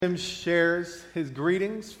Tim shares his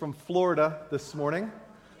greetings from Florida this morning.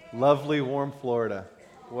 Lovely, warm Florida.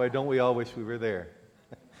 Boy, don't we all wish we were there.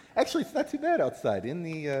 Actually, it's not too bad outside, in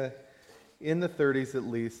the 30s at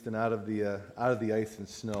least, and out of the ice and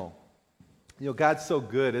snow. You know, God's so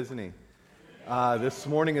good, isn't He? This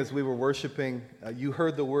morning, as we were worshiping, you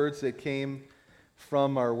heard the words that came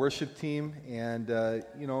from our worship team, and I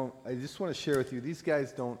just want to share with you. These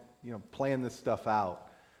guys don't, plan this stuff out.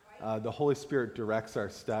 The Holy Spirit directs our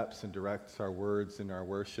steps and directs our words in our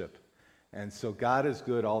worship. And so God is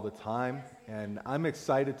good all the time, and I'm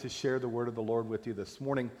excited to share the word of the Lord with you this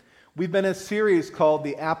morning. We've been in a series called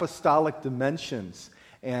The Apostolic Dimensions,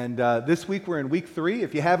 and this week we're in week 3.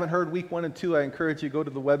 If you haven't heard week 1 and 2, I encourage you to go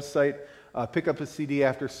to the website, pick up a CD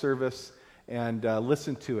after service, and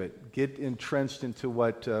listen to it. Get entrenched into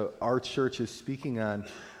what our church is speaking on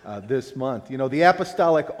this month. You know, the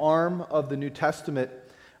apostolic arm of the New Testament,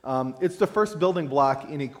 it's the first building block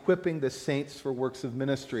in equipping the saints for works of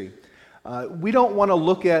ministry. We don't want to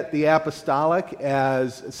look at the apostolic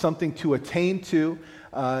as something to attain to.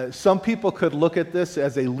 Some people could look at this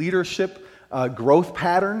as a leadership growth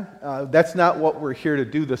pattern. That's not what we're here to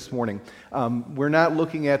do this morning. We're not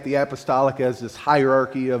looking at the apostolic as this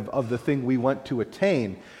hierarchy of the thing we want to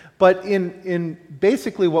attain. But in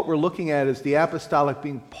basically what we're looking at is the apostolic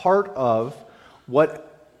being part of what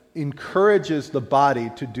encourages the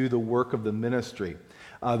body to do the work of the ministry.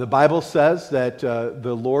 The Bible says that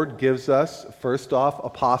the Lord gives us, first off,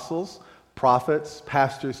 apostles, prophets,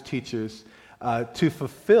 pastors, teachers, to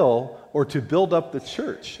fulfill or to build up the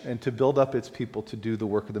church and to build up its people to do the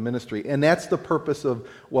work of the ministry. And that's the purpose of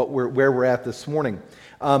where we're at this morning.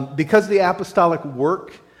 Because the apostolic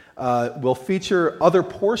work will feature other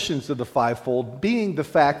portions of the fivefold, being the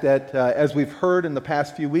fact that, as we've heard in the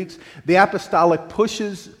past few weeks, the apostolic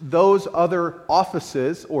pushes those other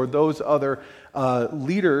offices or those other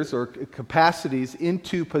leaders or capacities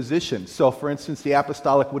into position. So, for instance, the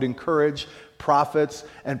apostolic would encourage prophets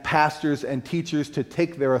and pastors and teachers to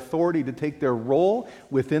take their authority, to take their role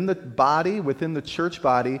within the body, within the church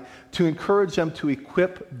body, to encourage them to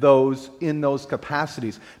equip those in those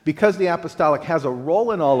capacities. Because the apostolic has a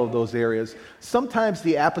role in all of those areas, sometimes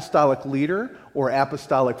the apostolic leader or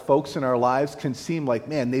apostolic folks in our lives can seem like,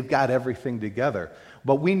 man, they've got everything together.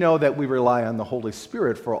 But we know that we rely on the Holy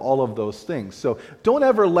Spirit for all of those things. So don't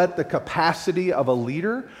ever let the capacity of a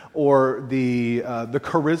leader or the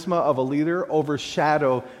charisma of a leader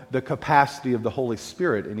overshadow the capacity of the Holy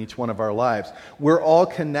Spirit in each one of our lives. We're all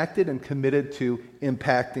connected and committed to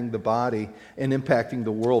impacting the body and impacting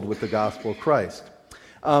the world with the gospel of Christ.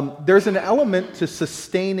 There's an element to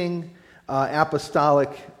sustaining apostolic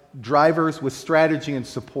drivers with strategy and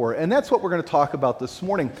support. And that's what we're going to talk about this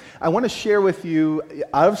morning. I want to share with you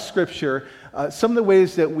out of Scripture some of the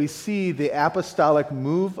ways that we see the apostolic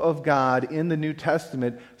move of God in the New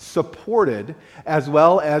Testament supported, as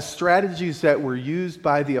well as strategies that were used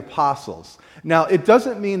by the apostles. Now, it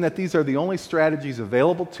doesn't mean that these are the only strategies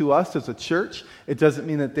available to us as a church. It doesn't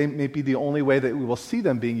mean that they may be the only way that we will see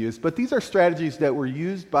them being used. But these are strategies that were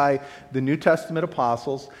used by the New Testament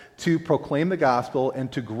apostles to proclaim the gospel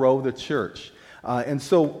and to grow the church. And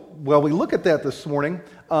so, while we look at that this morning,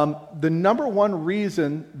 the number one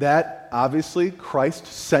reason that obviously Christ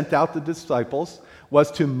sent out the disciples was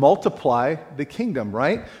to multiply the kingdom,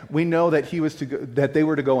 right? We know that that they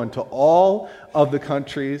were to go into all of the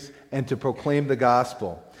countries and to proclaim the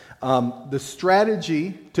gospel. The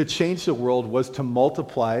strategy to change the world was to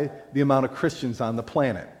multiply the amount of Christians on the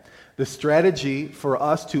planet. The strategy for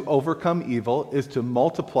us to overcome evil is to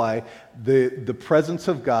multiply the presence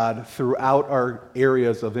of God throughout our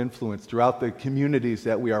areas of influence, throughout the communities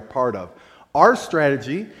that we are part of. Our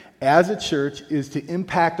strategy as a church is to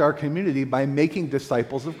impact our community by making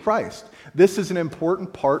disciples of Christ. This is an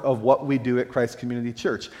important part of what we do at Christ Community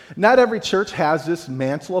Church. Not every church has this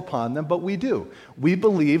mantle upon them, but we do. We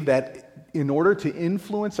believe that in order to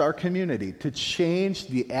influence our community, to change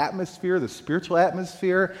the atmosphere, the spiritual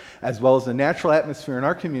atmosphere, as well as the natural atmosphere in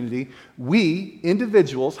our community, we,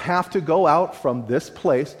 individuals, have to go out from this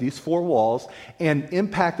place, these 4 walls, and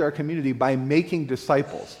impact our community by making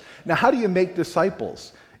disciples. Now, how do you make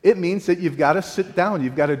disciples? It means that you've got to sit down.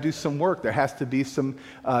 You've got to do some work. There has to be some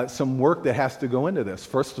work that has to go into this.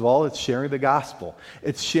 First of all, it's sharing the gospel.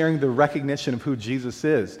 It's sharing the recognition of who Jesus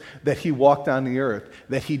is, that He walked on the earth,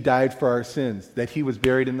 that He died for our sins, that He was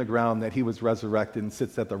buried in the ground, that He was resurrected and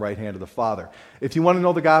sits at the right hand of the Father. If you want to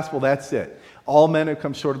know the gospel, that's it. All men have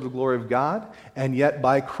come short of the glory of God, and yet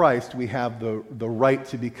by Christ we have the right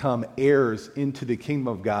to become heirs into the kingdom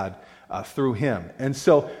of God through him. And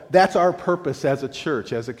so that's our purpose as a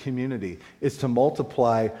church, as a community, is to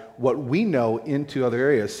multiply what we know into other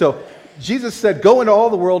areas. So Jesus said, go into all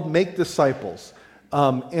the world, make disciples.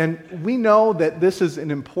 And we know that this is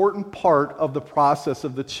an important part of the process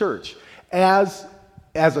of the church. As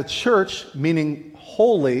a church, meaning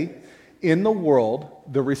holy in the world,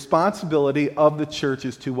 the responsibility of the church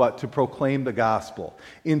is to what? To proclaim the gospel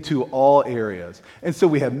into all areas. And so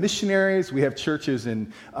we have missionaries, we have churches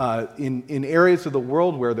in areas of the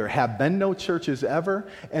world where there have been no churches ever,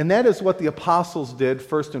 and that is what the apostles did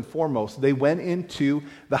first and foremost. They went into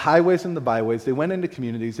the highways and the byways, they went into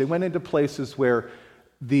communities, they went into places where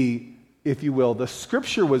if you will, the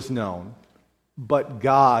scripture was known, but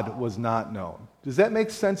God was not known. Does that make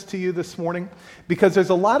sense to you this morning? Because there's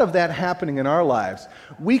a lot of that happening in our lives.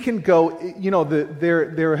 We can go,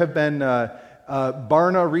 there have been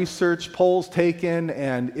Barna research polls taken,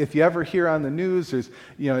 and if you ever hear on the news, there's,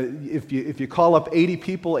 if you call up 80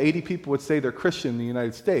 people would say they're Christian in the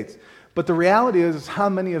United States. But the reality is how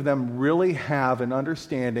many of them really have an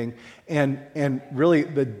understanding and really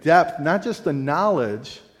the depth, not just the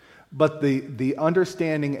knowledge, but the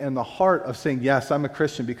understanding and the heart of saying, yes, I'm a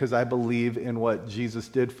Christian because I believe in what Jesus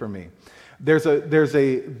did for me. There's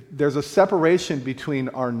a separation between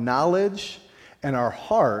our knowledge and our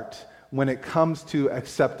heart when it comes to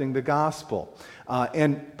accepting the gospel.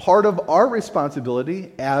 And part of our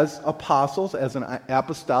responsibility as apostles, as an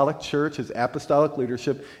apostolic church, as apostolic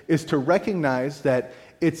leadership, is to recognize that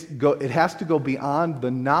it has to go beyond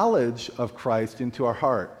the knowledge of Christ into our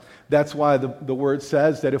heart. That's why the word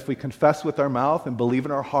says that if we confess with our mouth and believe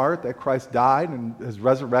in our heart that Christ died and is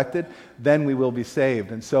resurrected, then we will be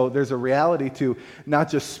saved. And so there's a reality to not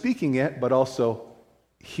just speaking it, but also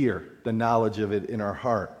hear the knowledge of it in our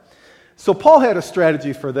heart. So Paul had a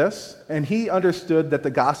strategy for this, and he understood that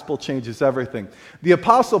the gospel changes everything. The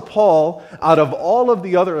Apostle Paul, out of all of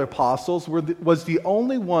the other apostles, was the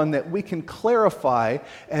only one that we can clarify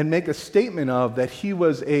and make a statement of that he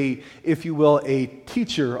was a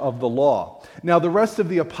teacher of the law. Now, the rest of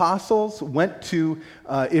the apostles went to,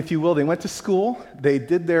 they went to school. They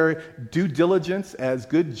did their due diligence as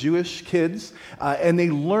good Jewish kids, and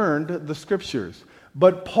they learned the scriptures.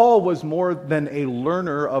 But Paul was more than a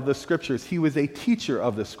learner of the Scriptures. He was a teacher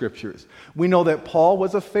of the Scriptures. We know that Paul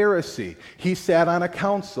was a Pharisee. He sat on a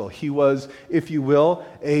council. He was, if you will,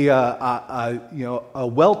 a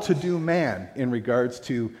well-to-do man in regards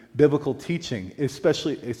to biblical teaching,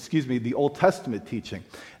 especially, the Old Testament teaching.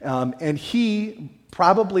 And he,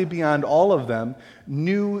 probably beyond all of them,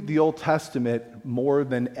 knew the Old Testament more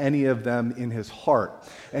than any of them in his heart.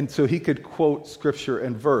 And so he could quote scripture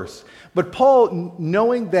and verse. But Paul,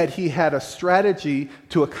 knowing that he had a strategy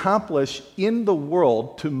to accomplish in the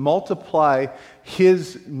world to multiply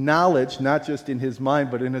his knowledge, not just in his mind,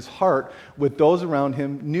 but in his heart, with those around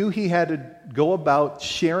him, knew he had to go about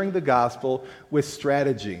sharing the gospel with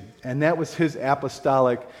strategy. And that was his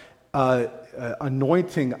apostolic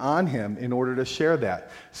anointing on him in order to share that.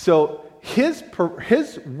 So his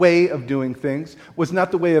way of doing things was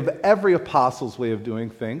not the way of every apostle's way of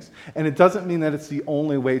doing things, and it doesn't mean that it's the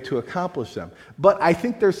only way to accomplish them. But I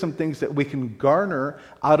think there's some things that we can garner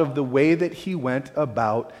out of the way that he went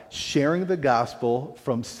about sharing the gospel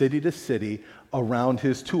from city to city around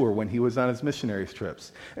his tour when he was on his missionary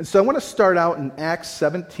trips. And so I want to start out in Acts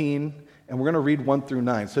 17, and we're going to read 1 through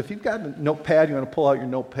 9. So if you've got a notepad, you want to pull out your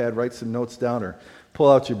notepad, write some notes down, or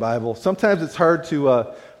pull out your Bible. Sometimes it's hard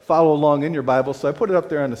to follow along in your Bible, so I put it up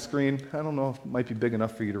there on the screen. I don't know if it might be big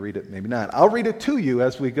enough for you to read it, maybe not. I'll read it to you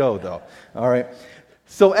as we go, though. All right.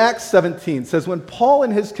 So Acts 17 says, when Paul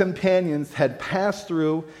and his companions had passed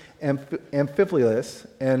through Amphipolis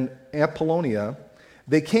and Apollonia,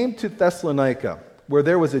 they came to Thessalonica, where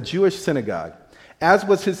there was a Jewish synagogue. As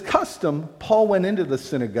was his custom, Paul went into the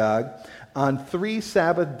synagogue. On 3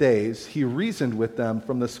 Sabbath days, he reasoned with them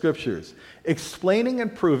from the Scriptures, explaining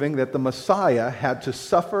and proving that the Messiah had to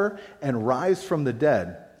suffer and rise from the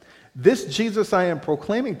dead. This Jesus I am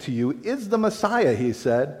proclaiming to you is the Messiah, he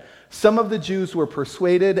said. Some of the Jews were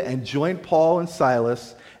persuaded and joined Paul and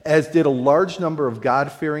Silas, as did a large number of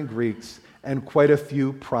God-fearing Greeks and quite a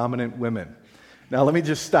few prominent women. Now, let me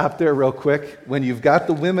just stop there real quick. When you've got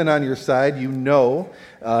the women on your side, you know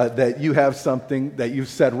that you have something that you've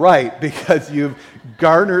said right because you've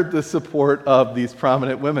garnered the support of these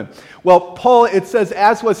prominent women. Well, Paul, it says,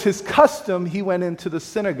 as was his custom, he went into the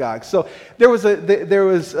synagogue. So there was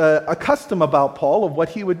a custom about Paul of what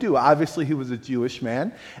he would do. Obviously, he was a Jewish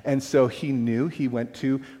man, and so he knew he went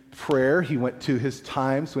to prayer. He went to his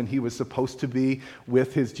times when he was supposed to be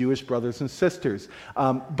with his Jewish brothers and sisters.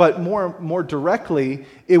 But more directly,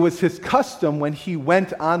 it was his custom when he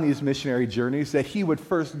went on these missionary journeys that he would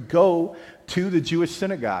first go to the Jewish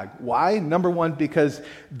synagogue. Why? Number one, because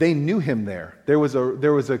they knew him there. There was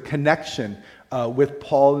a connection with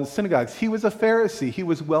Paul in the synagogues. He was a Pharisee. He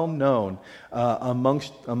was well known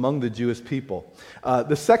among the Jewish people.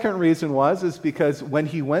 The second reason is because when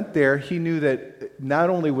he went there, he knew that not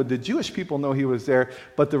only would the Jewish people know he was there,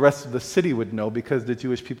 but the rest of the city would know because the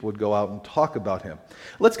Jewish people would go out and talk about him.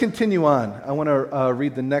 Let's continue on. I want to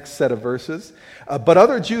read the next set of verses. But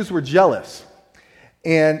other Jews were jealous.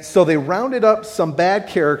 And so they rounded up some bad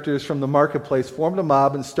characters from the marketplace, formed a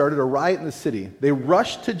mob, and started a riot in the city. They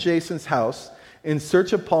rushed to Jason's house in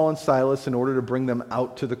search of Paul and Silas in order to bring them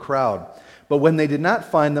out to the crowd. But when they did not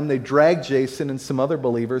find them, they dragged Jason and some other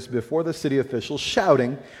believers before the city officials,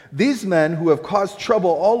 shouting, "These men who have caused trouble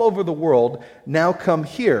all over the world now come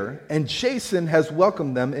here, and Jason has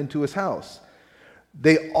welcomed them into his house.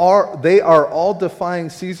 They are all defying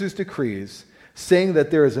Caesar's decrees, saying that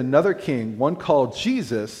there is another king, one called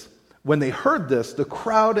Jesus." When they heard this, the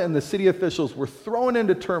crowd and the city officials were thrown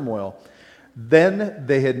into turmoil. Then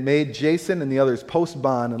they had made Jason and the others post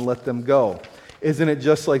bond and let them go. Isn't it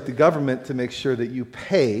just like the government to make sure that you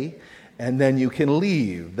pay and then you can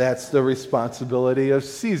leave? That's the responsibility of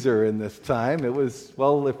Caesar in this time. It was,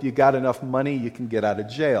 well, if you got enough money, you can get out of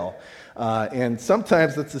jail. And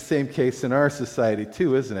sometimes that's the same case in our society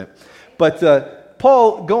too, isn't it? But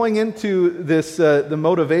Paul, going into this, the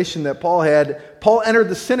motivation that Paul had, Paul entered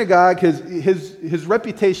the synagogue. His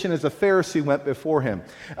reputation as a Pharisee went before him.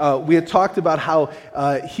 We had talked about how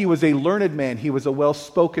he was a learned man. He was a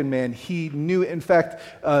well-spoken man. He knew, in fact,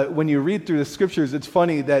 when you read through the scriptures, it's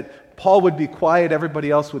funny that Paul would be quiet, everybody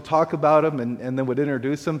else would talk about him and then would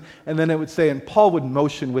introduce him, and then it would say, and Paul would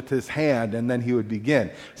motion with his hand, and then he would begin.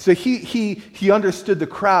 So he understood the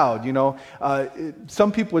crowd, you know.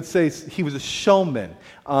 Some people would say he was a showman.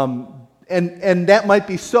 And that might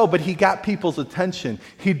be so, but he got people's attention.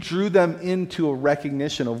 He drew them into a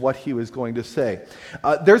recognition of what he was going to say.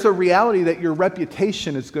 There's a reality that your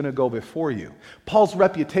reputation is going to go before you. Paul's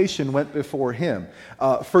reputation went before him,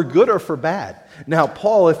 for good or for bad. Now,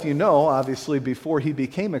 Paul, if you know, obviously before he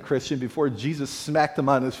became a Christian, before Jesus smacked him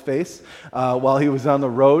on his face while he was on the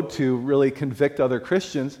road to really convict other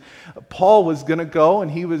Christians, Paul was going to go and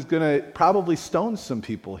he was going to probably stone some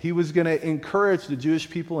people. He was going to encourage the Jewish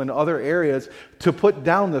people in other areas to put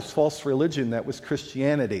down this false religion that was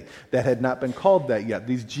Christianity, that had not been called that yet.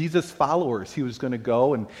 These Jesus followers, he was going to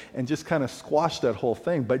go and just kind of squash that whole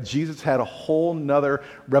thing. But Jesus had a whole nother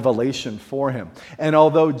revelation for him. And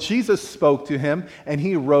although Jesus spoke to him and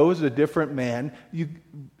he rose a different man,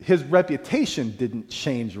 his reputation didn't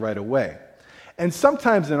change right away. And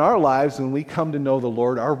sometimes in our lives, when we come to know the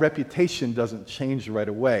Lord, our reputation doesn't change right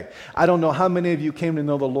away. I don't know how many of you came to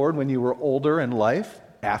know the Lord when you were older in life,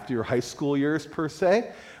 after your high school years per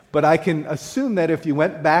se, but I can assume that if you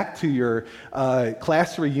went back to your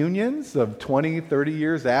class reunions of 20, 30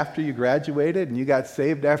 years after you graduated and you got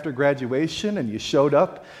saved after graduation and you showed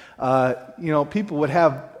up, people would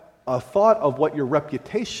have a thought of what your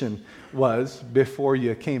reputation was before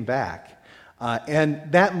you came back.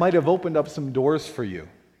 And that might have opened up some doors for you.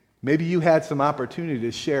 Maybe you had some opportunity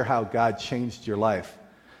to share how God changed your life,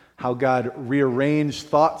 how God rearranged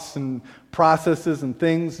thoughts and processes and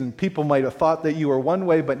things, and people might have thought that you were one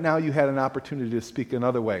way, but now you had an opportunity to speak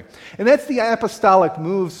another way. And that's the apostolic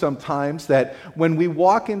move sometimes, that when we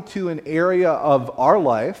walk into an area of our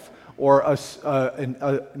life or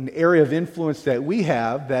an area of influence that we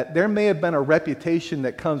have, that there may have been a reputation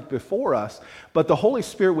that comes before us, but the Holy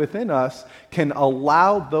Spirit within us can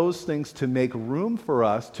allow those things to make room for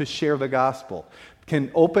us to share the gospel, can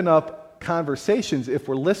open up conversations, if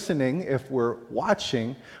we're listening, if we're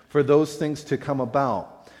watching, for those things to come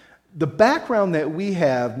about. The background that we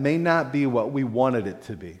have may not be what we wanted it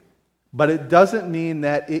to be, but it doesn't mean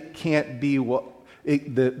that it can't be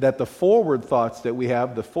that the forward thoughts that we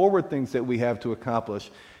have, the forward things that we have to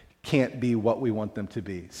accomplish, can't be what we want them to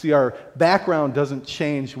be. See, our background doesn't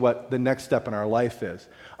change what the next step in our life is.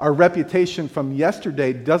 Our reputation from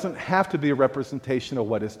yesterday doesn't have to be a representation of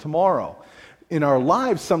what is tomorrow. In our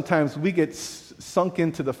lives, sometimes we get sunk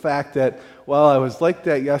into the fact that, well, I was like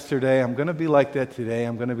that yesterday, I'm going to be like that today,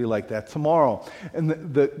 I'm going to be like that tomorrow. And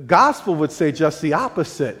the gospel would say just the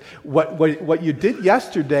opposite. What you did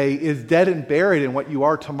yesterday is dead and buried, and what you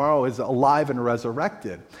are tomorrow is alive and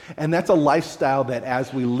resurrected. And that's a lifestyle that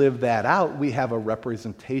as we live that out, we have a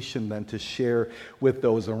representation then to share with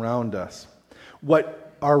those around us.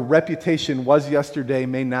 What our reputation was yesterday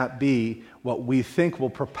may not be what we think will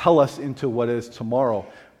propel us into what is tomorrow,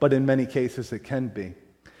 but in many cases it can be.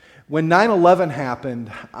 When 9/11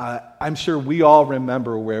 happened, I'm sure we all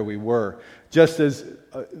remember where we were, just as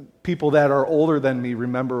people that are older than me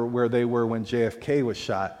remember where they were when JFK was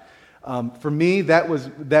shot. For me, that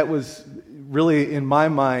was really, in my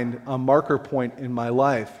mind, a marker point in my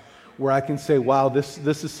life where I can say, wow, this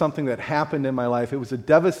is something that happened in my life. It was a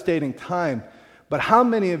devastating time. But how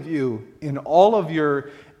many of you, in all of your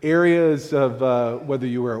areas of whether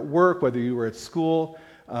you were at work, whether you were at school,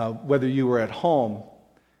 whether you were at home,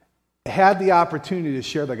 had the opportunity to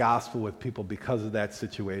share the gospel with people because of that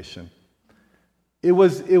situation? It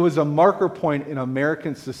was a marker point in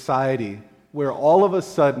American society where all of a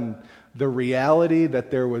sudden the reality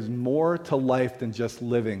that there was more to life than just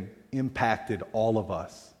living impacted all of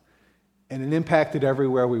us. And it impacted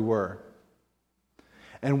everywhere we were.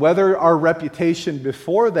 And whether our reputation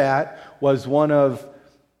before that was one of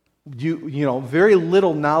very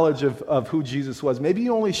little knowledge of who Jesus was. Maybe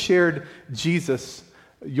you only shared Jesus,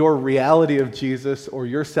 your reality of Jesus, or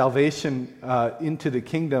your salvation into the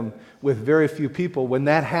kingdom with very few people. When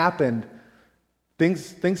that happened,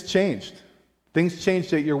 things changed. Things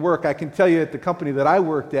changed at your work. I can tell you at the company that I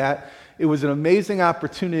worked at, it was an amazing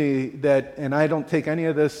opportunity that, and I don't take any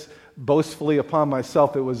of this boastfully upon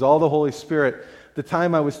myself, it was all the Holy Spirit. The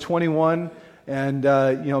time I was 21, and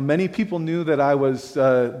many people knew that I was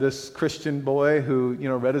this Christian boy who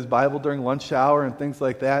read his Bible during lunch hour and things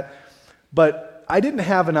like that. But I didn't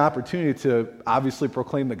have an opportunity to obviously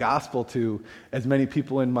proclaim the gospel to as many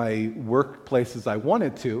people in my workplace as I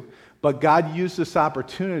wanted to. But God used this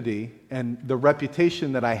opportunity and the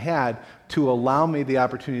reputation that I had to allow me the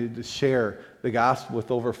opportunity to share the gospel with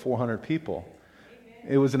over 400 people.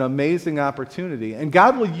 It was an amazing opportunity. And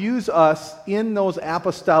God will use us in those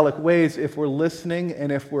apostolic ways if we're listening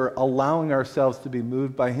and if we're allowing ourselves to be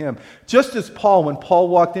moved by Him. Just as Paul, when Paul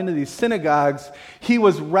walked into these synagogues, he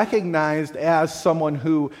was recognized as someone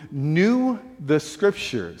who knew the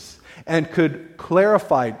Scriptures and could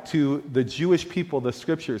clarify to the Jewish people the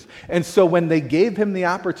Scriptures. And so when they gave him the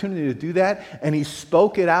opportunity to do that, and he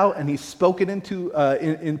spoke it out, and he spoke it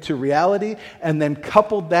into reality, and then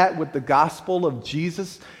coupled that with the gospel of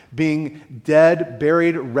Jesus being dead,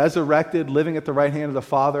 buried, resurrected, living at the right hand of the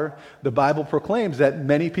Father, the Bible proclaims that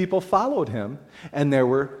many people followed him, and there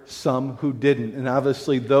were some who didn't. And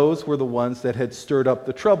obviously those were the ones that had stirred up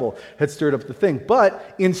the trouble, had stirred up the thing.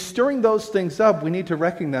 But in stirring those things up, we need to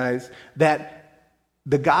recognize that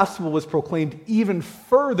the gospel was proclaimed even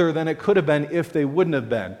further than it could have been if it wouldn't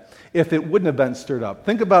have been stirred up.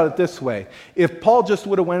 Think about it this way. If Paul just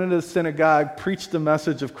would have went into the synagogue, preached the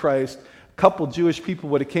message of Christ, a couple Jewish people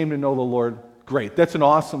would have came to know the Lord, great. That's an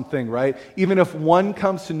awesome thing, right? Even if one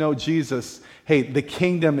comes to know Jesus, hey, the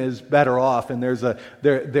kingdom is better off, and there's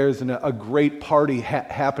a great party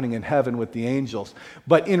happening in heaven with the angels.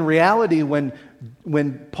 But in reality,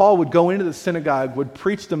 when Paul would go into the synagogue, would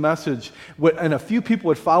preach the message, and a few people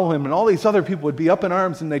would follow him, and all these other people would be up in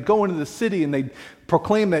arms, and they'd go into the city, and they'd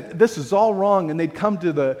proclaim that this is all wrong, and they'd come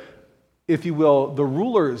to the, if you will, the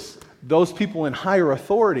rulers, those people in higher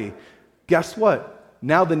authority. Guess what?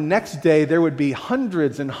 Now the next day there would be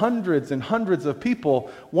hundreds and hundreds and hundreds of people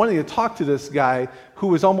wanting to talk to this guy who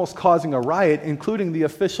was almost causing a riot, including the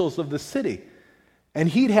officials of the city. And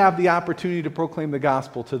he'd have the opportunity to proclaim the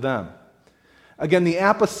gospel to them. Again, the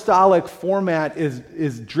apostolic format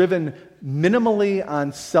is driven minimally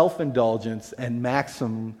on self-indulgence and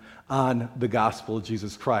maximum on the gospel of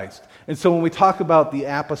Jesus Christ. And so when we talk about the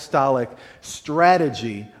apostolic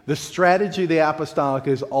strategy, the strategy of the apostolic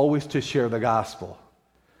is always to share the gospel.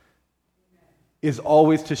 Is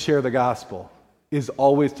always to share the gospel. Is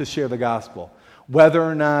always to share the gospel. Whether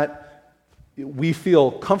or not we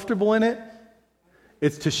feel comfortable in it,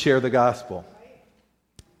 it's to share the gospel.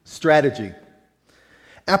 Strategy.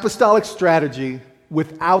 Apostolic strategy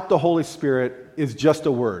without the Holy Spirit is just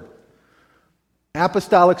a word.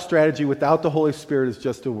 Apostolic strategy without the Holy Spirit is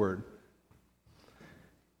just a word.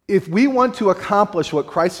 If we want to accomplish what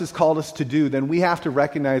Christ has called us to do, then we have to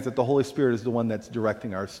recognize that the Holy Spirit is the one that's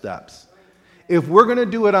directing our steps. If we're going to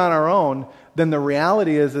do it on our own, then the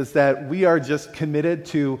reality is that we are just committed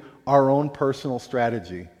to our own personal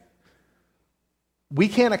strategy. We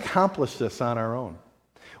can't accomplish this on our own.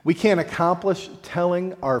 We can't accomplish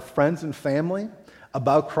telling our friends and family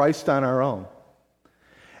about Christ on our own.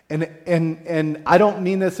 And I don't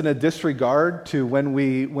mean this in a disregard to when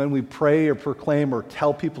we pray or proclaim or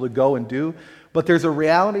tell people to go and do, but there's a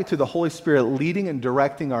reality to the Holy Spirit leading and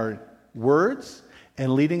directing our words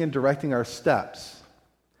and leading and directing our steps.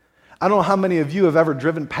 I don't know how many of you have ever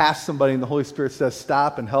driven past somebody and the Holy Spirit says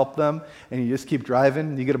stop and help them, and you just keep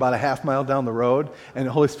driving. You get about a half mile down the road, and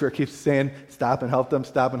the Holy Spirit keeps saying stop and help them,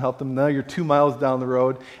 stop and help them. Now you're 2 miles down the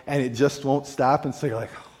road, and it just won't stop, and so you're like,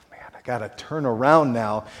 oh man, I got to turn around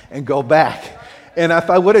now and go back. And if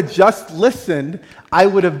I would have just listened, I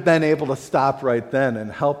would have been able to stop right then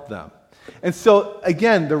and help them. And so,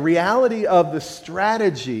 again, the reality of the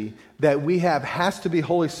strategy that we have has to be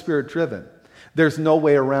Holy Spirit driven. There's no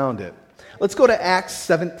way around it. Let's go to Acts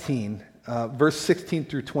 17, verse 16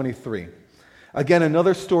 through 23. Again,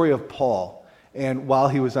 another story of Paul, and while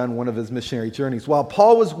he was on one of his missionary journeys. While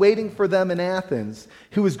Paul was waiting for them in Athens,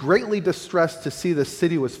 he was greatly distressed to see the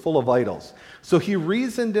city was full of idols. So he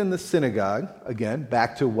reasoned in the synagogue, again,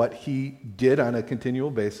 back to what he did on a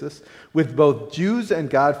continual basis, with both Jews and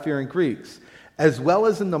God-fearing Greeks, as well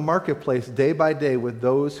as in the marketplace day by day with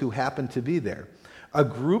those who happened to be there. A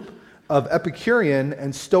group of Epicurean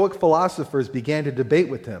and Stoic philosophers began to debate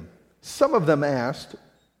with him. Some of them asked,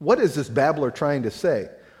 "What is this babbler trying to say?"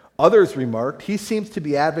 Others remarked, "He seems to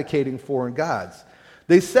be advocating foreign gods."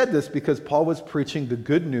 They said this because Paul was preaching the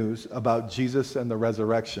good news about Jesus and the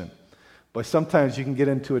resurrection. But sometimes you can get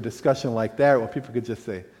into a discussion like that where people could just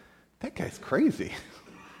say, that guy's crazy.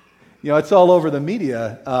 It's all over the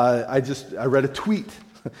media. I read a tweet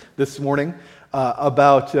this morning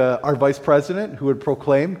about our vice president who had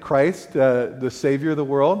proclaimed Christ, the Savior of the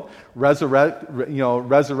world,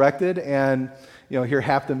 resurrected, and here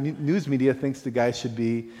half the news media thinks the guy should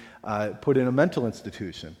be put in a mental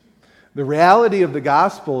institution. The reality of the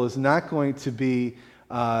gospel is not going to be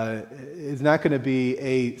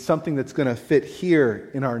something that's going to fit here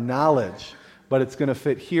in our knowledge, but it's going to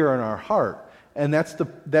fit here in our heart. And that's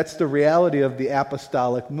the reality of the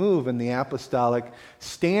apostolic move and the apostolic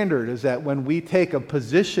standard, is that when we take a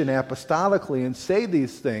position apostolically and say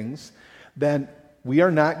these things, then we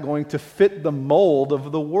are not going to fit the mold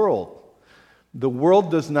of the world. The world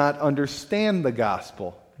does not understand the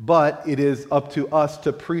gospel, but it is up to us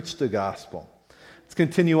to preach the gospel. Let's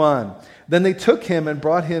continue on. Then they took him and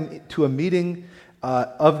brought him to a meeting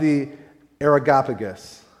of the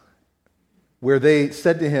Areopagus, where they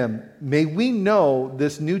said to him, "May we know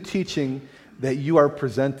this new teaching that you are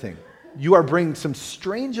presenting? You are bringing some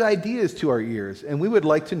strange ideas to our ears, and we would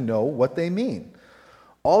like to know what they mean."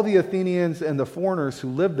 All the Athenians and the foreigners who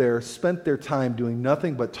lived there spent their time doing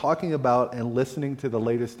nothing but talking about and listening to the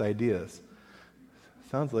latest ideas.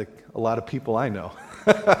 Sounds like a lot of people I know.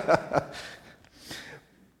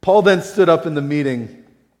 Paul then stood up in the meeting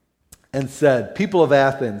and said, "People of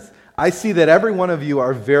Athens, I see that every one of you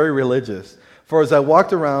are very religious. For as I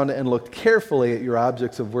walked around and looked carefully at your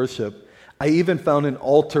objects of worship, I even found an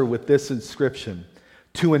altar with this inscription,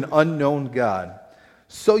 'To an unknown God.'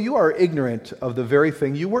 So you are ignorant of the very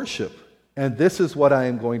thing you worship, and this is what I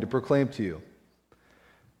am going to proclaim to you."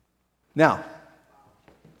 Now,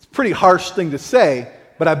 it's a pretty harsh thing to say,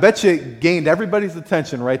 but I bet you it gained everybody's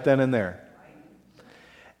attention right then and there.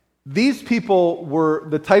 These people were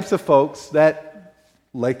the types of folks that,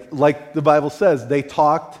 like the Bible says, they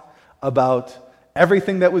talked about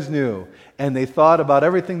everything that was new, and they thought about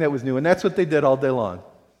everything that was new, and that's what they did all day long.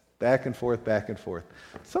 Back and forth, back and forth.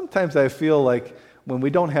 Sometimes I feel like when we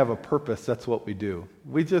don't have a purpose, that's what we do.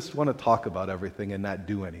 We just want to talk about everything and not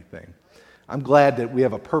do anything. I'm glad that we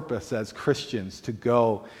have a purpose as Christians to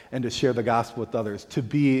go and to share the gospel with others, to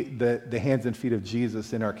be the hands and feet of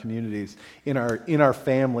Jesus in our communities, in our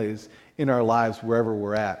families, in our lives, wherever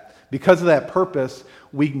we're at. Because of that purpose,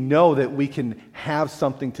 we know that we can have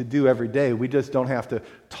something to do every day. We just don't have to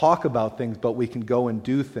talk about things, but we can go and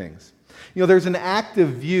do things. There's an active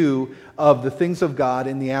view of the things of God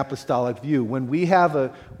in the apostolic view. When we have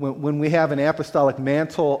an apostolic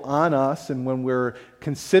mantle on us, and when we're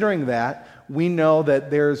considering that, we know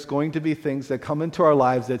that there's going to be things that come into our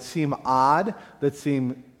lives that seem odd, that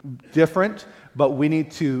seem different, but we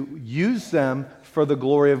need to use them for the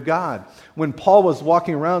glory of God. When Paul was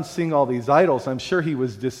walking around seeing all these idols, I'm sure he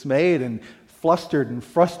was dismayed and flustered and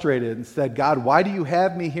frustrated and said, "God, why do you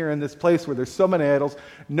have me here in this place where there's so many idols?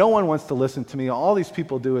 No one wants to listen to me. All these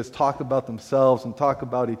people do is talk about themselves and talk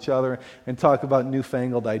about each other and talk about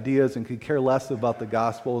newfangled ideas and could care less about the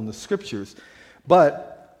gospel and the scriptures." But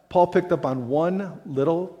Paul picked up on one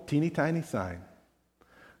little teeny tiny sign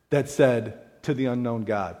that said, "To the unknown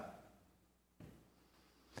God."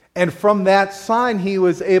 And from that sign, he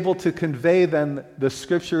was able to convey then the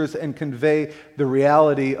scriptures and convey the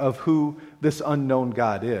reality of who this unknown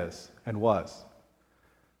God is and was.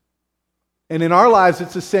 And in our lives,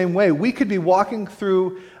 it's the same way. We could be walking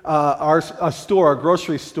through a store, a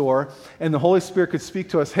grocery store, and the Holy Spirit could speak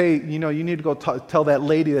to us, hey, you need to go tell that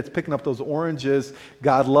lady that's picking up those oranges,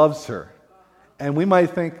 God loves her. And we might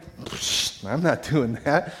think, I'm not doing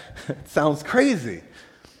that. It sounds crazy.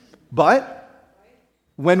 But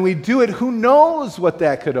when we do it, who knows what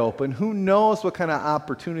that could open? Who knows what kind of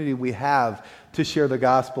opportunity we have to share the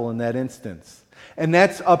gospel in that instance? And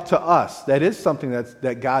that's up to us. That is something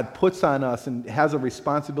that God puts on us and has a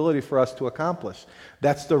responsibility for us to accomplish.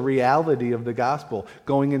 That's the reality of the gospel,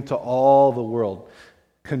 going into all the world,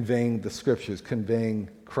 conveying the scriptures, conveying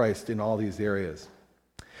Christ in all these areas.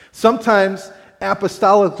 Sometimes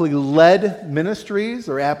apostolically led ministries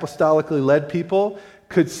or apostolically led people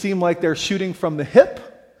could seem like they're shooting from the hip,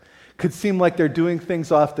 could seem like they're doing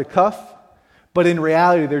things off the cuff, but in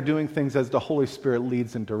reality they're doing things as the Holy Spirit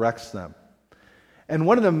leads and directs them. And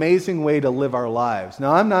what an amazing way to live our lives.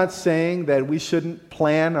 Now, I'm not saying that we shouldn't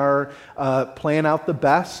plan out the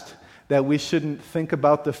best, that we shouldn't think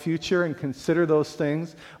about the future and consider those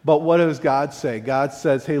things. But what does God say? God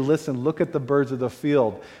says, hey, listen, look at the birds of the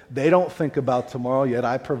field. They don't think about tomorrow, yet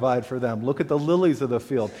I provide for them. Look at the lilies of the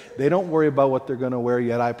field. They don't worry about what they're going to wear,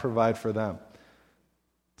 yet I provide for them.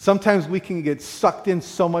 Sometimes we can get sucked in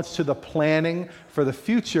so much to the planning for the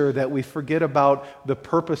future that we forget about the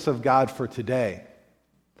purpose of God for today.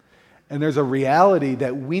 And there's a reality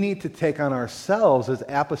that we need to take on ourselves as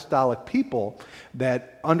apostolic people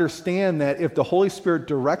that understand that if the Holy Spirit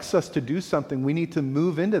directs us to do something, we need to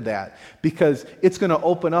move into that because it's going to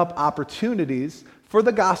open up opportunities for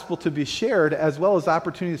the gospel to be shared as well as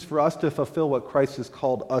opportunities for us to fulfill what Christ has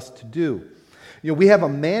called us to do. We have a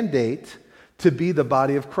mandate to be the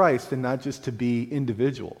body of Christ and not just to be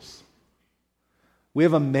individuals. We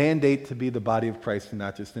have a mandate to be the body of Christ and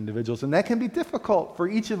not just individuals. And that can be difficult for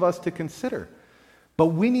each of us to consider. But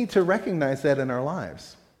we need to recognize that in our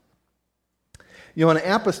lives. An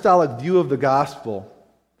apostolic view of the gospel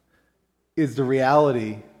is the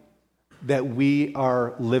reality that we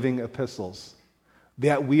are living epistles.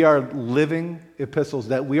 That we are living epistles.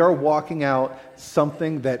 That we are walking out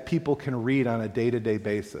something that people can read on a day-to-day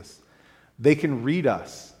basis. They can read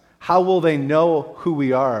us. How will they know who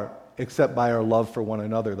we are? Except by our love for one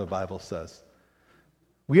another, the Bible says.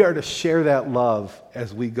 We are to share that love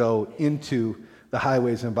as we go into the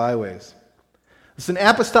highways and byways. It's an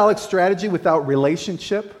apostolic strategy without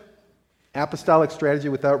relationship. Apostolic strategy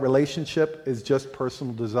without relationship is just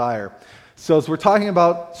personal desire. So as we're talking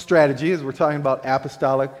about strategy, as we're talking about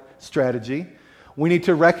apostolic strategy, we need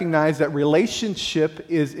to recognize that relationship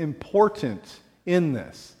is important in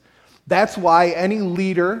this. That's why any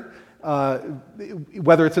leader,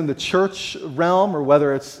 whether it's in the church realm or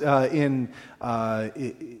whether it's if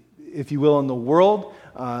you will, in the world,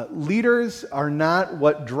 leaders are not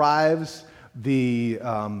what drives the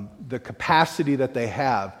capacity that they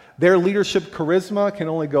have. Their leadership charisma can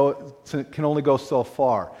only go so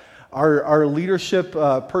far. Our leadership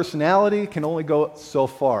personality can only go so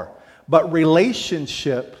far. But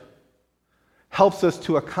relationship helps us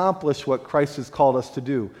to accomplish what Christ has called us to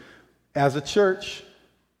do as a church.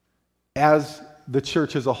 As the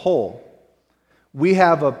church as a whole, we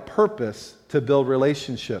have a purpose to build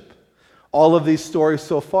relationship. All of these stories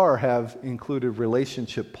so far have included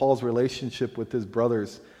relationship, Paul's relationship with his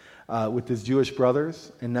brothers, with his Jewish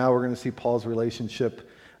brothers, and now we're going to see Paul's relationship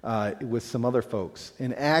with some other folks.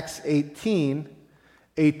 In Acts 18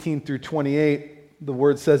 through 28, the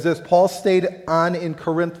word says this: Paul stayed on in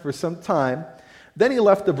Corinth for some time, then he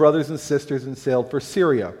left the brothers and sisters and sailed for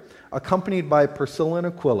Syria, accompanied by Priscilla and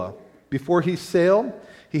Aquila. Before he sailed,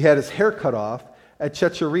 he had his hair cut off at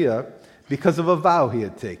Caesarea because of a vow he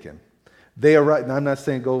had taken. They arrived, and I'm not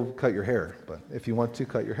saying go cut your hair, but if you want to,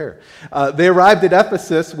 cut your hair. They arrived at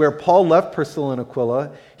Ephesus, where Paul left Priscilla and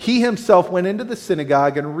Aquila. He himself went into the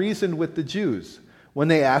synagogue and reasoned with the Jews. When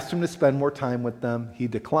they asked him to spend more time with them, he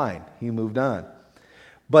declined. He moved on.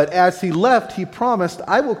 But as he left, he promised,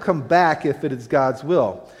 I will come back if it is God's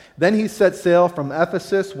will. Then he set sail from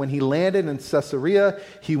Ephesus. When he landed in Caesarea,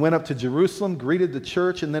 he went up to Jerusalem, greeted the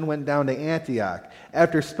church, and then went down to Antioch.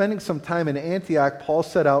 After spending some time in Antioch, Paul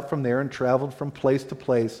set out from there and traveled from place to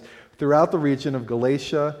place throughout the region of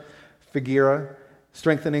Galatia, Phrygia,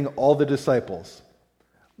 strengthening all the disciples.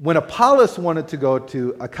 When Apollos wanted to go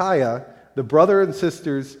to Achaia, the brothers and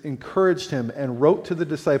sisters encouraged him and wrote to the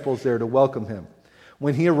disciples there to welcome him.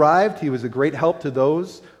 When he arrived, he was a great help to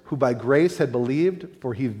those who by grace had believed,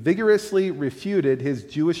 for he vigorously refuted his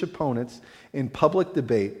Jewish opponents in public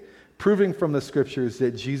debate, proving from the scriptures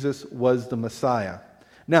that Jesus was the Messiah.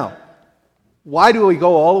 Now, Why do we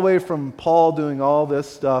go all the way from Paul doing all this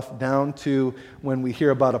stuff down to when we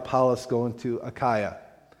hear about Apollos going to Achaia?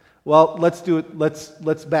 Well, let's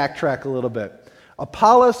backtrack a little bit.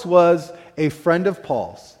 Apollos was a friend of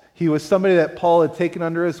Paul's. He was somebody that Paul had taken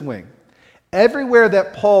under his wing. Everywhere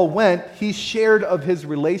that Paul went, he shared of his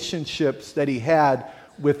relationships that he had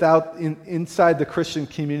inside the Christian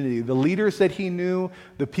community. The leaders that he knew,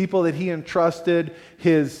 the people that he entrusted,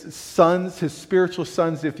 his sons, his spiritual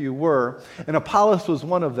sons, if you were, and Apollos was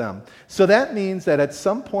one of them. So that means that at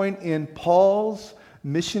some point in Paul's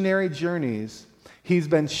missionary journeys, he's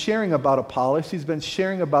been sharing about Apollos. He's been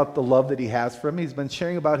sharing about the love that he has for him. He's been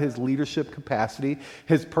sharing about his leadership capacity,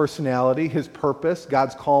 his personality, his purpose,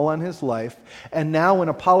 God's call on his life. And now when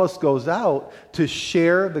Apollos goes out to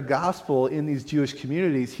share the gospel in these Jewish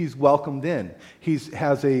communities, he's welcomed in. He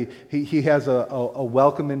has a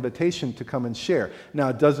welcome invitation to come and share. Now,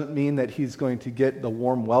 it doesn't mean that he's going to get the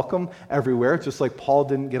warm welcome everywhere, just like Paul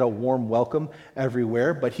didn't get a warm welcome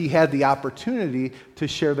everywhere, but he had the opportunity to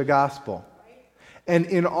share the gospel. And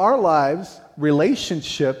in our lives,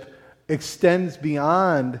 relationship extends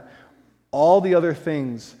beyond all the other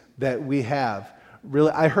things that we have.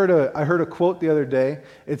 Really, I heard a quote the other day.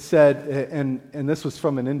 It said, and this was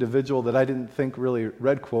from an individual that I didn't think really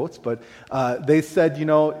read quotes, but they said,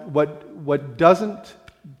 what doesn't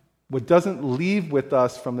leave with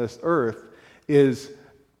us from this earth is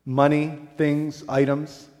money, things,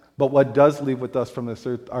 items, but what does leave with us from this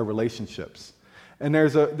earth are relationships. And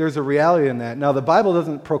there's a reality in that. Now, the Bible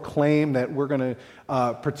doesn't proclaim that we're going to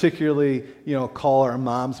particularly, call our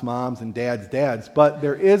moms and dads, but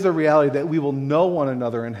there is a reality that we will know one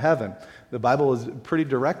another in heaven. The Bible is pretty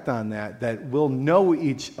direct on that we'll know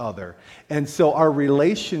each other. And so our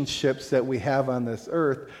relationships that we have on this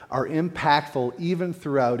earth are impactful even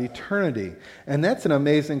throughout eternity. And that's an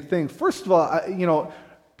amazing thing. First of all,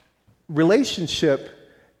 relationship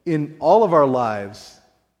in all of our lives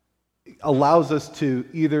allows us to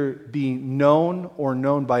either be known or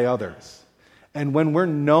known by others. And when we're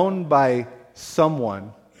known by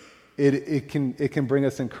someone, it can bring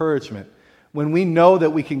us encouragement. When we know that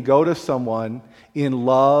we can go to someone in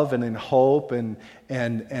love and in hope and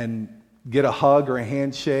get a hug or a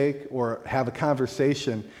handshake or have a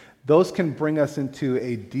conversation, those can bring us into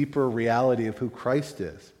a deeper reality of who Christ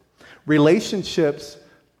is. Relationships,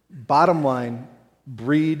 bottom line,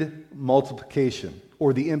 breed multiplication,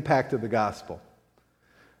 or the impact of the gospel.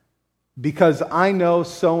 Because I know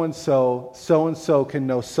so-and-so can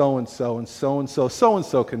know so-and-so, and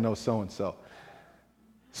so-and-so can know so-and-so.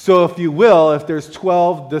 So if you will, if there's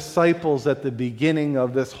 12 disciples at the beginning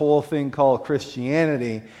of this whole thing called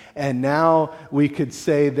Christianity, and now we could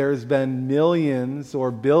say there's been millions or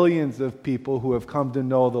billions of people who have come to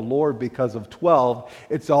know the Lord because of 12,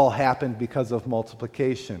 it's all happened because of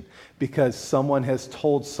multiplication, because someone has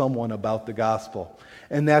told someone about the gospel.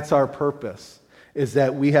 And that's our purpose, is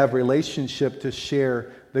that we have relationship to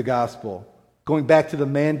share the gospel. Going back to the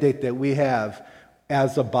mandate that we have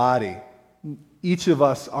as a body, each of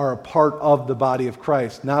us are a part of the body of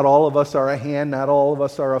Christ. Not all of us are a hand, not all of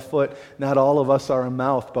us are a foot, not all of us are a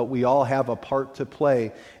mouth, but we all have a part to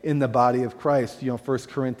play in the body of Christ. 1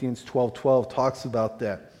 Corinthians 12:12 talks about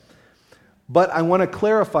that. But I want to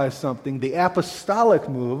clarify something. The apostolic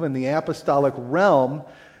move and the apostolic realm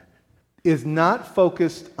is not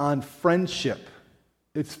focused on friendship.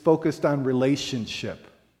 It's focused on relationship.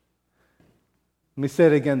 Let me say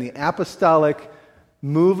it again. The apostolic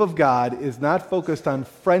move of God is not focused on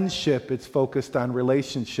friendship, it's focused on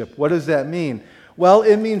relationship. What does that mean? Well,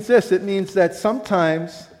 it means this. It means that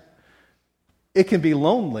sometimes it can be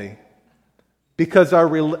lonely because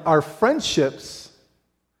our friendships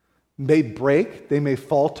may break, they may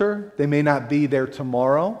falter, they may not be there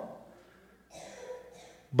tomorrow.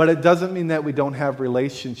 But it doesn't mean that we don't have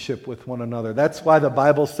relationship with one another. That's why the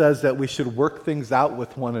Bible says that we should work things out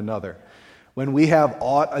with one another. When we have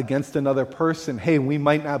aught against another person, hey, we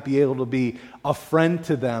might not be able to be a friend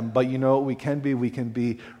to them, but you know what we can be? We can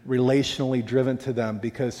be relationally driven to them,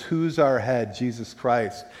 because who's our head? Jesus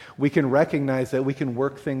Christ. We can recognize that we can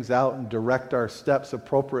work things out and direct our steps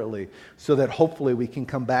appropriately so that hopefully we can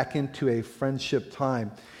come back into a friendship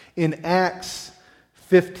time. In Acts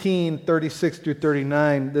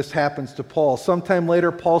 15:36-39, this happens to Paul. Sometime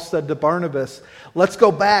later, Paul said to Barnabas, "Let's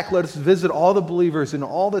go back. Let us visit all the believers in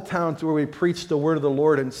all the towns where we preach the word of the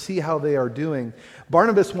Lord and see how they are doing."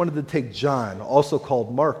 Barnabas wanted to take John, also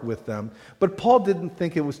called Mark, with them, but Paul didn't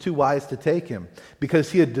think it was too wise to take him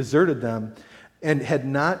because he had deserted them and had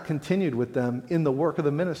not continued with them in the work of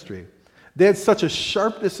the ministry. They had such a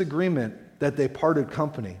sharp disagreement that they parted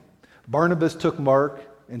company. Barnabas took Mark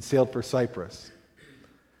and sailed for Cyprus.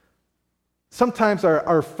 Sometimes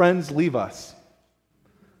our friends leave us.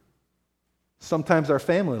 Sometimes our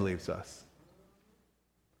family leaves us.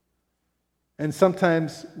 And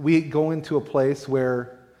sometimes we go into a place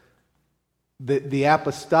where the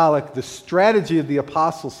apostolic, the strategy of the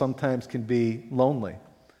apostle sometimes can be lonely.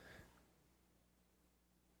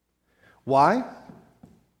 Why?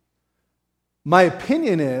 My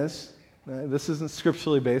opinion is, this isn't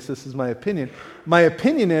scripturally based, this is my opinion. My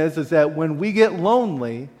opinion is that when we get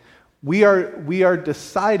lonely, we are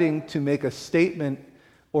deciding to make a statement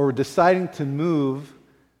or deciding to move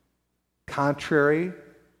contrary,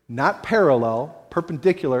 not parallel,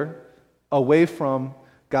 perpendicular, away from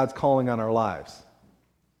God's calling on our lives.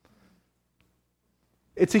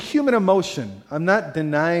 It's a human emotion. I'm not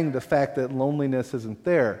denying the fact that loneliness isn't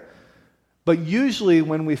there. But usually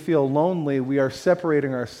when we feel lonely, we are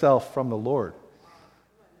separating ourselves from the Lord.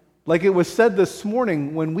 Like it was said this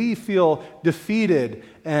morning, when we feel defeated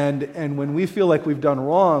and when we feel like we've done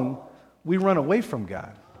wrong, we run away from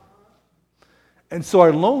God. And so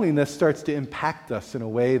our loneliness starts to impact us in a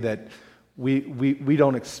way that we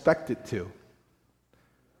don't expect it to.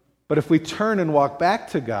 But if we turn and walk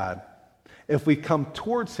back to God, if we come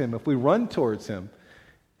towards Him, if we run towards Him,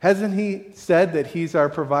 hasn't He said that He's our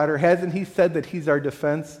provider? Hasn't He said that He's our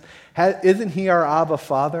defense? Isn't He our Abba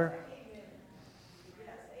Father?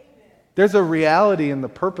 There's a reality in the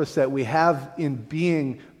purpose that we have in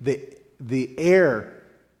being the heir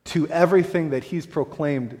to everything that He's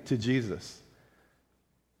proclaimed to Jesus.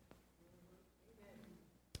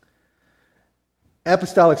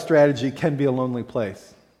 Apostolic strategy can be a lonely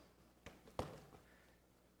place.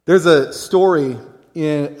 There's a story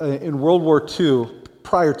in World War II,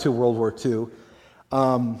 prior to World War II,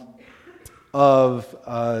 of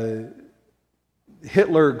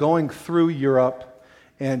Hitler going through Europe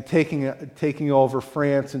and taking over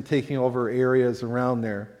France and taking over areas around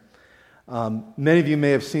there. Many of you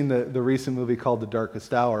may have seen the recent movie called The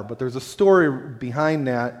Darkest Hour, but there's a story behind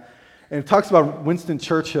that, and it talks about Winston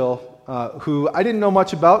Churchill, who I didn't know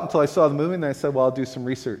much about until I saw the movie, and I said, well, I'll do some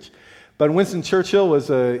research. But Winston Churchill was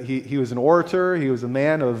he was an orator. He was a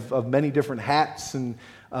man of many different hats and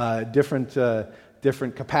different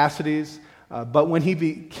capacities. But when he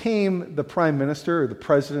became the prime minister, or the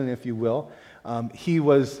president, if you will, he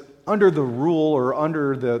was under the rule or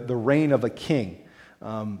under the reign of a king,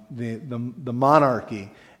 the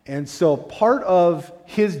monarchy. And so part of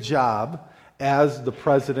his job as the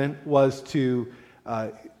president was to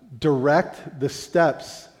direct the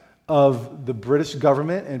steps of the British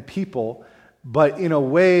government and people, but in a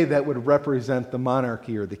way that would represent the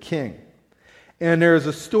monarchy or the king. And there's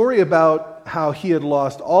a story about how he had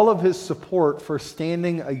lost all of his support for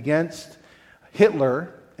standing against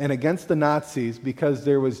Hitler and against the Nazis because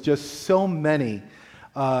there was just so many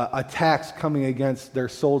attacks coming against their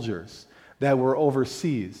soldiers that were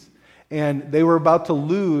overseas. And they were about to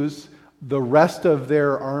lose the rest of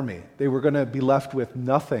their army. They were going to be left with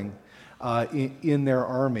nothing in their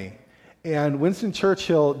army. And Winston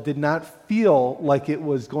Churchill did not feel like it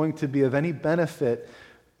was going to be of any benefit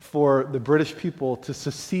for the British people to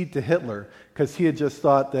secede to Hitler, because he had just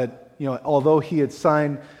thought that, although he had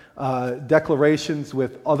signed declarations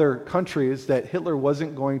with other countries, that Hitler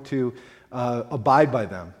wasn't going to abide by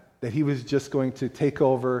them, that he was just going to take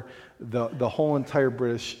over the whole entire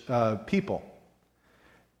British people.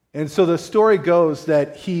 And so the story goes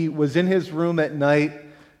that he was in his room at night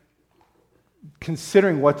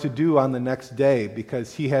considering what to do on the next day,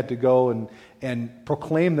 because he had to go and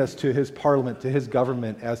proclaim this to his parliament, to his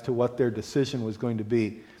government, as to what their decision was going to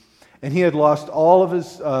be. And he had lost all of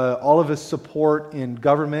his support in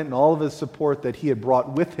government and all of his support that he had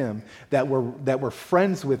brought with him, that were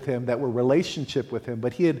friends with him, that were relationship with him.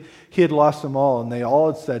 But he had lost them all, and they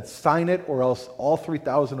all had said, "Sign it, or else all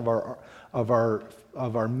 3,000 of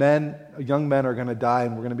our men, young men, are going to die,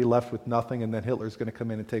 and we're going to be left with nothing. And then Hitler's going to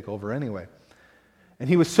come in and take over anyway." And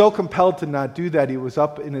he was so compelled to not do that. He was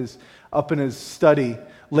up in his study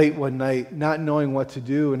late one night, not knowing what to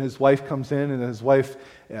do. And his wife comes in, and his wife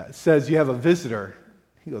says, "You have a visitor."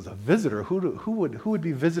 He goes, "A visitor? Who would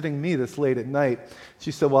be visiting me this late at night?" She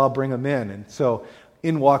said, "Well, I'll bring him in." And so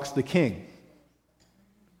in walks the king.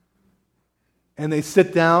 And they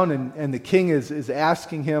sit down, and the king is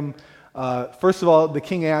asking him. First of all, the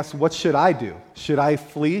king asks, "What should I do? Should I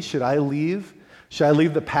flee? Should I leave? Should I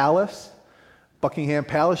leave the palace? Buckingham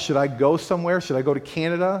Palace? Should I go somewhere? Should I go to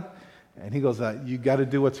Canada?" And he goes, "You got to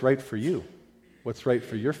do what's right for you, what's right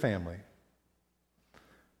for your family."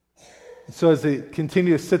 And so as they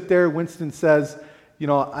continue to sit there, Winston says,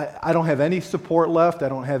 "I don't have any support left. I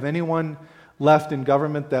don't have anyone left in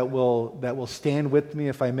government that will stand with me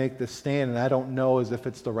if I make this stand, and I don't know as if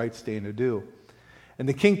it's the right stand to do. And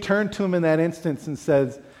the king turned to him in that instance and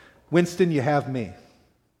says, Winston, you have me.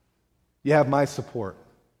 You have my support.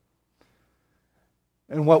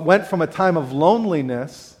 And what went from a time of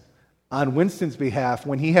loneliness on Winston's behalf,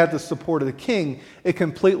 when he had the support of the king, it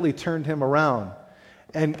completely turned him around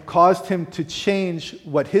and caused him to change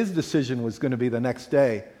what his decision was going to be the next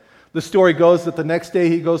day. The story goes that the next day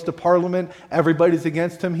he goes to Parliament, everybody's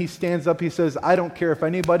against him, he stands up, he says, I don't care if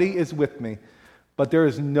anybody is with me, but there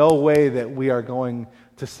is no way that we are going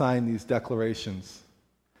to sign these declarations.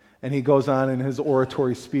 And he goes on in his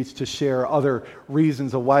oratory speech to share other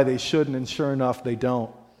reasons of why they shouldn't, and sure enough, they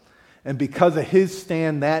don't. And because of his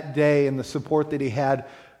stand that day and the support that he had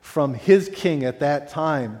from his king at that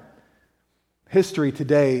time, history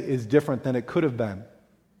today is different than it could have been.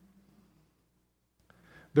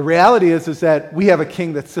 The reality is that we have a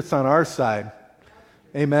king that sits on our side.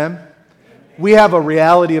 Amen? We have a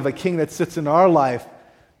reality of a king that sits in our life.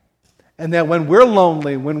 And that when we're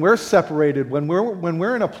lonely, when we're separated, when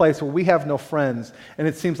we're in a place where we have no friends, and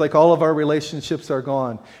it seems like all of our relationships are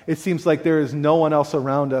gone, it seems like there is no one else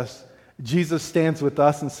around us, Jesus stands with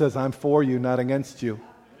us and says, I'm for you, not against you.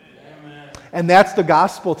 Amen. And that's the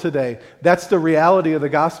gospel today. That's the reality of the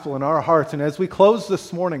gospel in our hearts. And as we close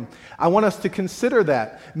this morning, I want us to consider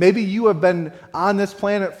that. Maybe you have been on this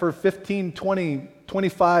planet for 15, 20,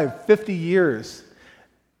 25, 50 years.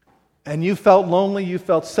 And you felt lonely, you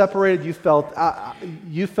felt separated, you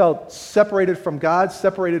felt separated from God,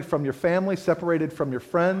 separated from your family, separated from your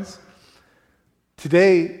friends.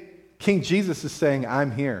 Today, King Jesus is saying,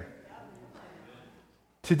 I'm here.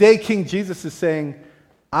 Today, King Jesus is saying,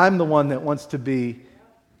 I'm the one that wants to be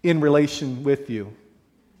in relation with you.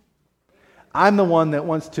 I'm the one that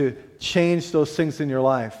wants to change those things in your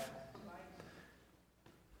life.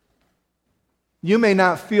 You may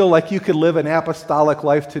not feel like you could live an apostolic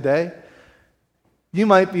life today. You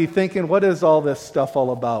might be thinking, what is all this stuff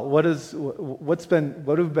all about? What have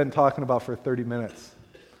we been talking about for 30 minutes?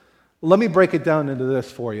 Let me break it down into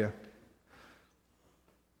this for you.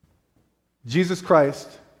 Jesus Christ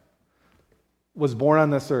was born on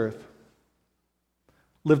this earth,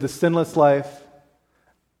 lived a sinless life,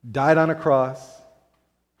 died on a cross,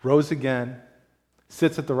 rose again,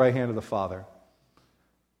 sits at the right hand of the Father.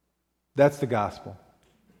 That's the gospel.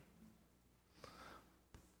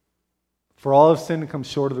 For all have sinned and come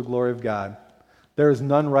short of the glory of God. There is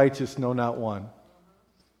none righteous, no, not one.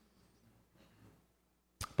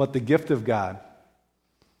 But the gift of God,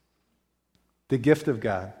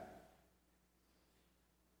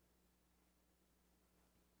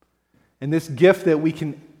 and this gift that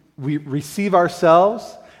we receive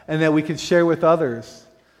ourselves and that we can share with others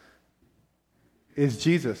is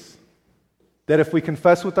Jesus. That if we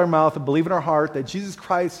confess with our mouth and believe in our heart that Jesus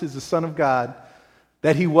Christ is the Son of God,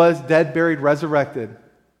 that He was dead, buried, resurrected,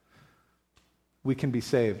 we can be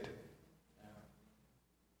saved.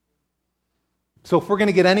 So if we're going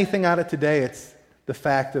to get anything out of today, it's the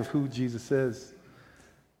fact of who Jesus is.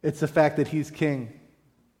 It's the fact that He's King.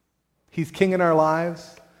 He's King in our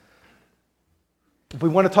lives. If we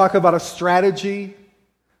want to talk about a strategy,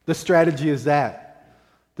 the strategy is that.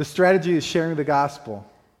 The strategy is sharing the gospel.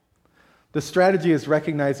 The strategy is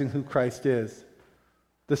recognizing who Christ is.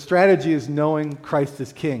 The strategy is knowing Christ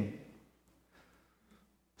is King.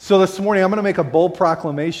 So this morning, I'm going to make a bold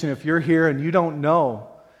proclamation. If you're here and you don't know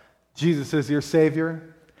Jesus is your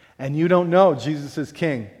Savior, and you don't know Jesus is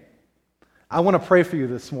King, I want to pray for you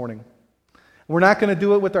this morning. We're not going to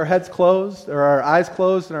do it with our heads closed, or our eyes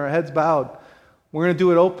closed and our heads bowed. We're going to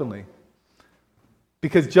do it openly.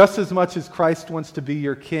 Because just as much as Christ wants to be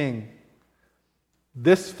your King,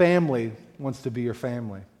 this family wants to be your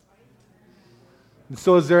family. And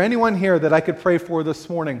so is there anyone here that I could pray for this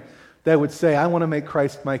morning that would say, I want to make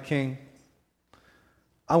Christ my King?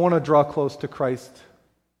 I want to draw close to Christ.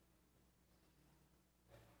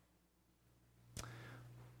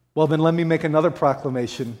 Well, then let me make another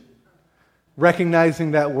proclamation,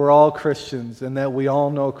 recognizing that we're all Christians and that we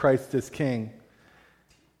all know Christ is King.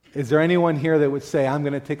 Is there anyone here that would say, I'm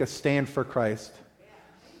going to take a stand for Christ,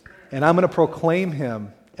 and I'm going to proclaim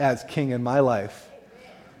Him as King in my life,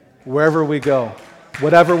 wherever we go,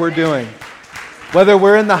 whatever we're doing, whether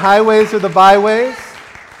we're in the highways or the byways,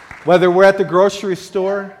 whether we're at the grocery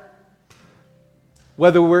store,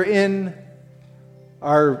 whether we're in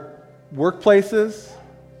our workplaces,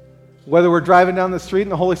 whether we're driving down the street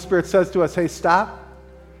and the Holy Spirit says to us, hey, stop.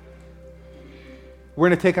 We're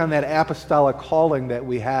going to take on that apostolic calling that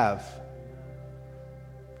we have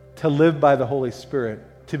to live by the Holy Spirit,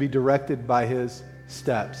 to be directed by His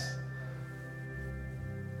steps,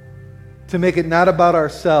 to make it not about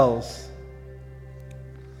ourselves,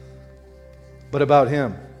 but about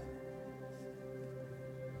Him.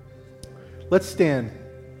 Let's stand.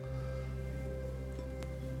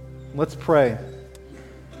 Let's pray.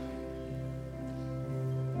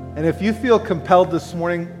 And if you feel compelled this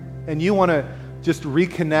morning and you want to just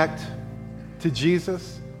reconnect to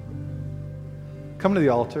Jesus, come to the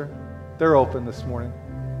altar. They're open this morning.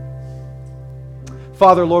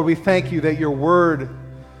 Father, Lord, we thank you that your word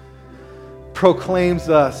proclaims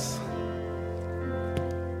us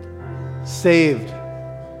saved,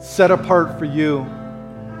 set apart for you,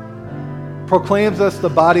 proclaims us the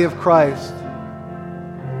body of Christ,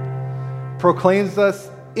 proclaims us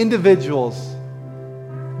individuals,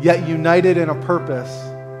 yet united in a purpose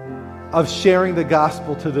of sharing the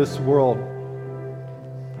gospel to this world.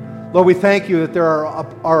 Lord, we thank you that there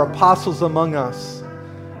are apostles among us.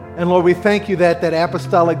 And Lord, we thank you that that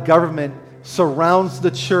apostolic government surrounds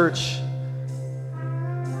the church.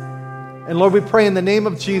 And Lord, we pray in the name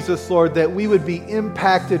of Jesus, Lord, that we would be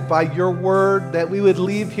impacted by your word, that we would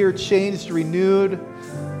leave here changed, renewed.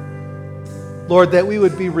 Lord, that we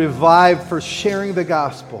would be revived for sharing the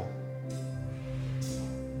gospel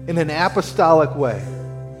in an apostolic way.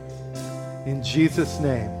 In Jesus'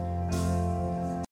 name.